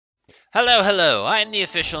Hello, hello, I'm the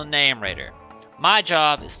official name raider. My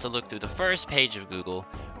job is to look through the first page of Google,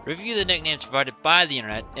 review the nicknames provided by the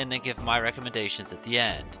internet, and then give my recommendations at the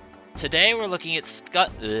end. Today we're looking at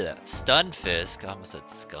Stunfisk, I almost said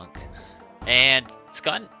skunk, and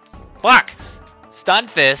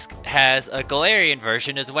Stunfisk has a Galarian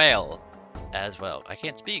version as well. I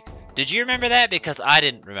can't speak. Did you remember that? Because I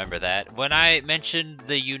didn't remember that. When I mentioned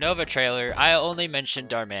the Unova trailer, I only mentioned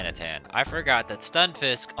Darmanitan. I forgot that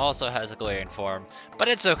Stunfisk also has a Galarian form, but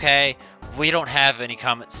it's okay. We don't have any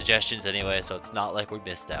comment suggestions anyway, so it's not like we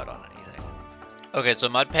missed out on anything. Okay, so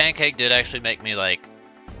Mud Pancake did actually make me like,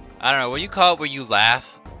 I don't know, what you call it where you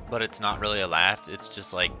laugh, but it's not really a laugh. It's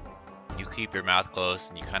just like, you keep your mouth closed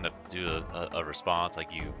and you kind of do a response, like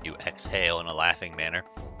you exhale in a laughing manner.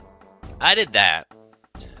 I did that,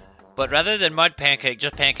 but rather than Mud Pancake,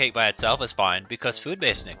 just Pancake by itself is fine, because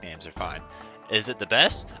food-based nicknames are fine. Is it the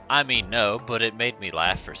best? I mean, no, but it made me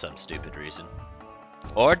laugh for some stupid reason.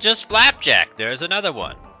 Or just Flapjack, there's another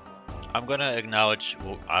one. I'm gonna acknowledge,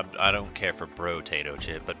 well, I don't care for Brotato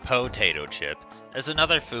Chip, but Potato Chip is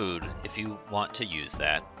another food if you want to use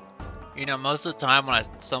that. You know, most of the time when I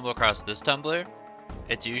stumble across this Tumblr,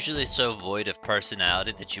 it's usually so void of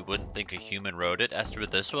personality that you wouldn't think a human wrote it. As for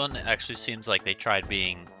this one, it actually seems like they tried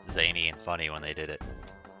being zany and funny when they did it.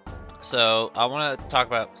 So I want to talk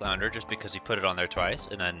about Flounder just because he put it on there twice,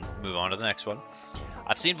 and then move on to the next one.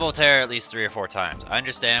 I've seen Voltaire at least 3 or 4 times. I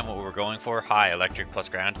understand what we're going for. Hi, electric plus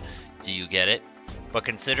ground. Do you get it? But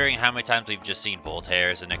considering how many times we've just seen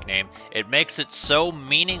Voltaire as a nickname, it makes it so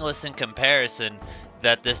meaningless in comparison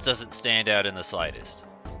that this doesn't stand out in the slightest.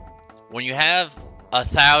 When you have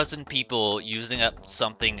 1,000 people using up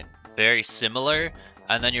something very similar,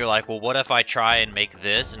 and then you're like, well, what if I try and make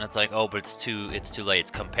this? And it's like, oh, but it's too late.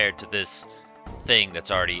 It's compared to this thing that's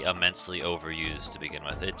already immensely overused to begin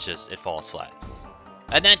with. It falls flat.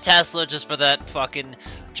 And then Tesla, just for that fucking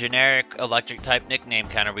generic electric type nickname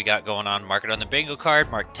counter we got going on. Mark it on the bingo card.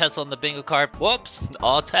 Mark Tesla on the bingo card. Whoops,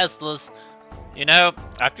 all Teslas. You know,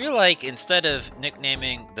 I feel like instead of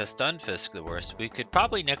nicknaming the Stunfisk the worst, we could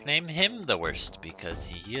probably nickname him the worst, because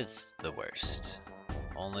he is the worst.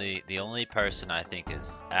 The only person I think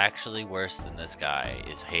is actually worse than this guy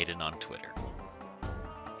is Hayden on Twitter.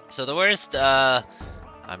 So the worst, I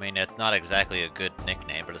mean, it's not exactly a good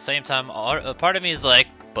nickname, but at the same time, a part of me is like,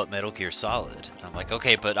 but Metal Gear Solid. And I'm like,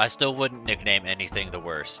 okay, but I still wouldn't nickname anything the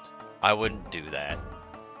worst. I wouldn't do that.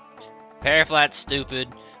 Paraflat's stupid.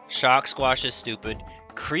 Shock Squash is stupid.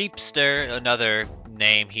 Creepster, another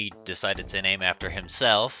name he decided to name after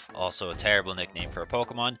himself. Also a terrible nickname for a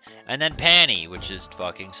Pokemon. And then Panny, which is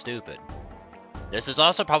fucking stupid. This is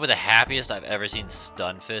also probably the happiest I've ever seen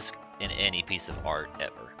Stunfisk in any piece of art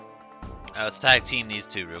ever. Now let's tag team these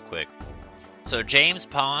two real quick. So James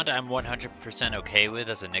Pond, I'm 100% okay with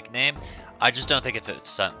as a nickname. I just don't think it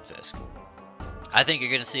fits Stunfisk. I think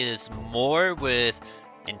you're going to see this more with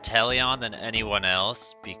Inteleon than anyone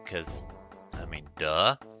else, because, I mean,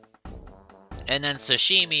 duh. And then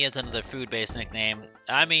Sashimi is another food-based nickname.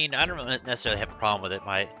 I mean, I don't necessarily have a problem with it.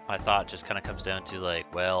 My thought just kind of comes down to,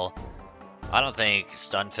 like, well, I don't think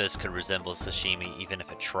Stunfisk could resemble Sashimi even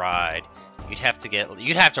if it tried. You'd have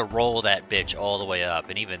to roll that bitch all the way up,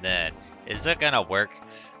 and even then, is it gonna work?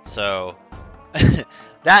 So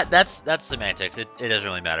that's semantics. It doesn't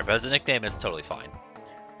really matter. But as a nickname, it's totally fine.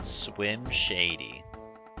 Swim Shady.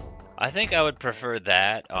 I think I would prefer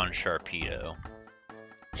that on Sharpedo.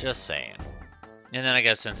 Just saying. And then I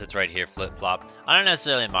guess since it's right here, Flip Flop. I don't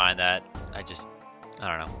necessarily mind that. I don't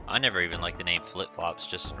know. I never even like the name Flip Flops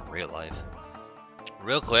just in real life.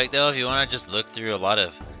 Real quick though, if you want to just look through a lot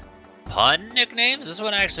of pun nicknames, this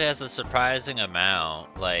one actually has a surprising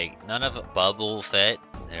amount. Like, none of Bubble Fit.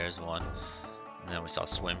 There's one. And then we saw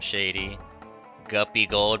Swim Shady, Guppy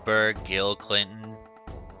Goldberg, Gil Clinton,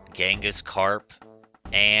 Genghis Carp,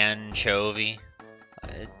 Anchovy.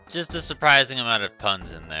 Just a surprising amount of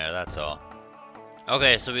puns in there, that's all.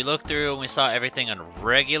 Okay, so we looked through and we saw everything on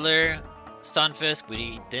regular Stunfisk.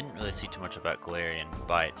 We didn't really see too much about Galarian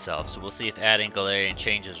by itself, so we'll see if adding Galarian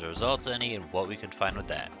changes results any and what we can find with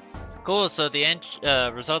that. Cool, so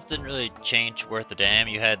the results didn't really change worth a damn.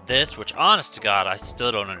 You had this, which honest to God, I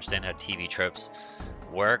still don't understand how TV Tropes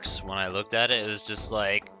works. When I looked at it, it was just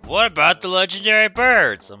like, what about the legendary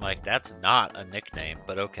birds? I'm like, that's not a nickname,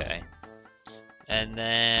 but okay. And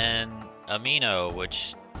then Amino,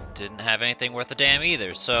 which didn't have anything worth a damn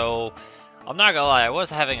either. So I'm not gonna lie, I was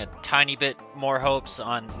having a tiny bit more hopes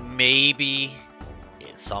on maybe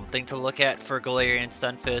something to look at for Galarian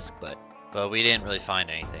Stunfisk, but we didn't really find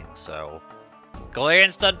anything. So Galarian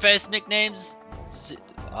Stunfisk nicknames.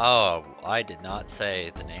 Oh, I did not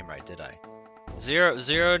say the name right, did I?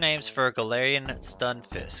 Zero names for Galarian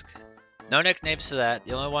Stunfisk. No nicknames for that.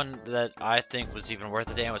 The only one that I think was even worth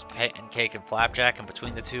a damn was Pancake and Flapjack, and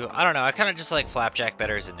between the two, I don't know, I kind of just like Flapjack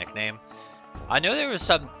better as a nickname. I know there was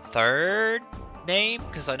some third name,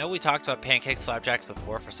 because I know we talked about Pancakes, Flapjacks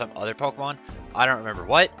before for some other Pokemon. I don't remember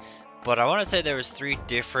what, but I want to say there was 3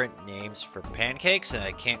 different names for Pancakes, and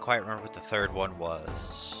I can't quite remember what the third one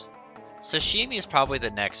was. Sashimi is probably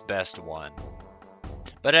the next best one.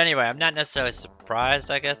 But anyway, I'm not necessarily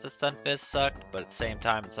surprised, I guess, that Stunfisk sucked, but at the same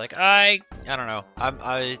time, it's like, I don't know.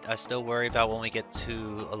 I still worry about when we get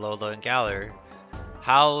to Alola and Galar,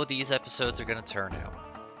 how these episodes are going to turn out.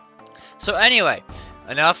 So anyway,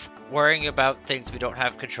 enough worrying about things we don't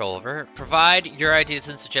have control over. Provide your ideas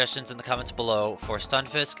and suggestions in the comments below for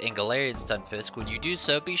Stunfisk and Galarian Stunfisk. When you do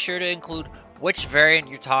so, be sure to include which variant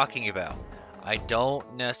you're talking about. I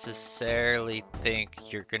don't necessarily think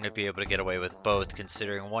you're going to be able to get away with both,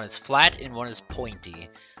 considering one is flat and one is pointy.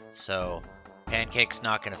 So, Pancake's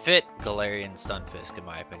not going to fit Galarian Stunfisk, in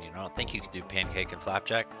my opinion. I don't think you can do Pancake and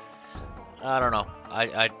Flapjack. I don't know.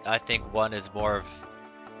 I think one is more of...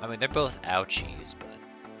 I mean, they're both ouchies, but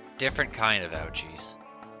different kind of ouchies.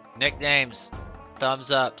 Nicknames,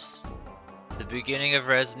 thumbs ups. The beginning of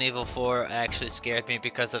Resident Evil 4 actually scared me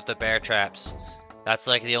because of the bear traps. That's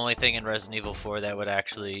like the only thing in Resident Evil 4 that would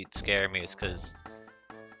actually scare me, is because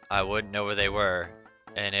I wouldn't know where they were,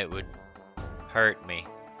 and it would hurt me.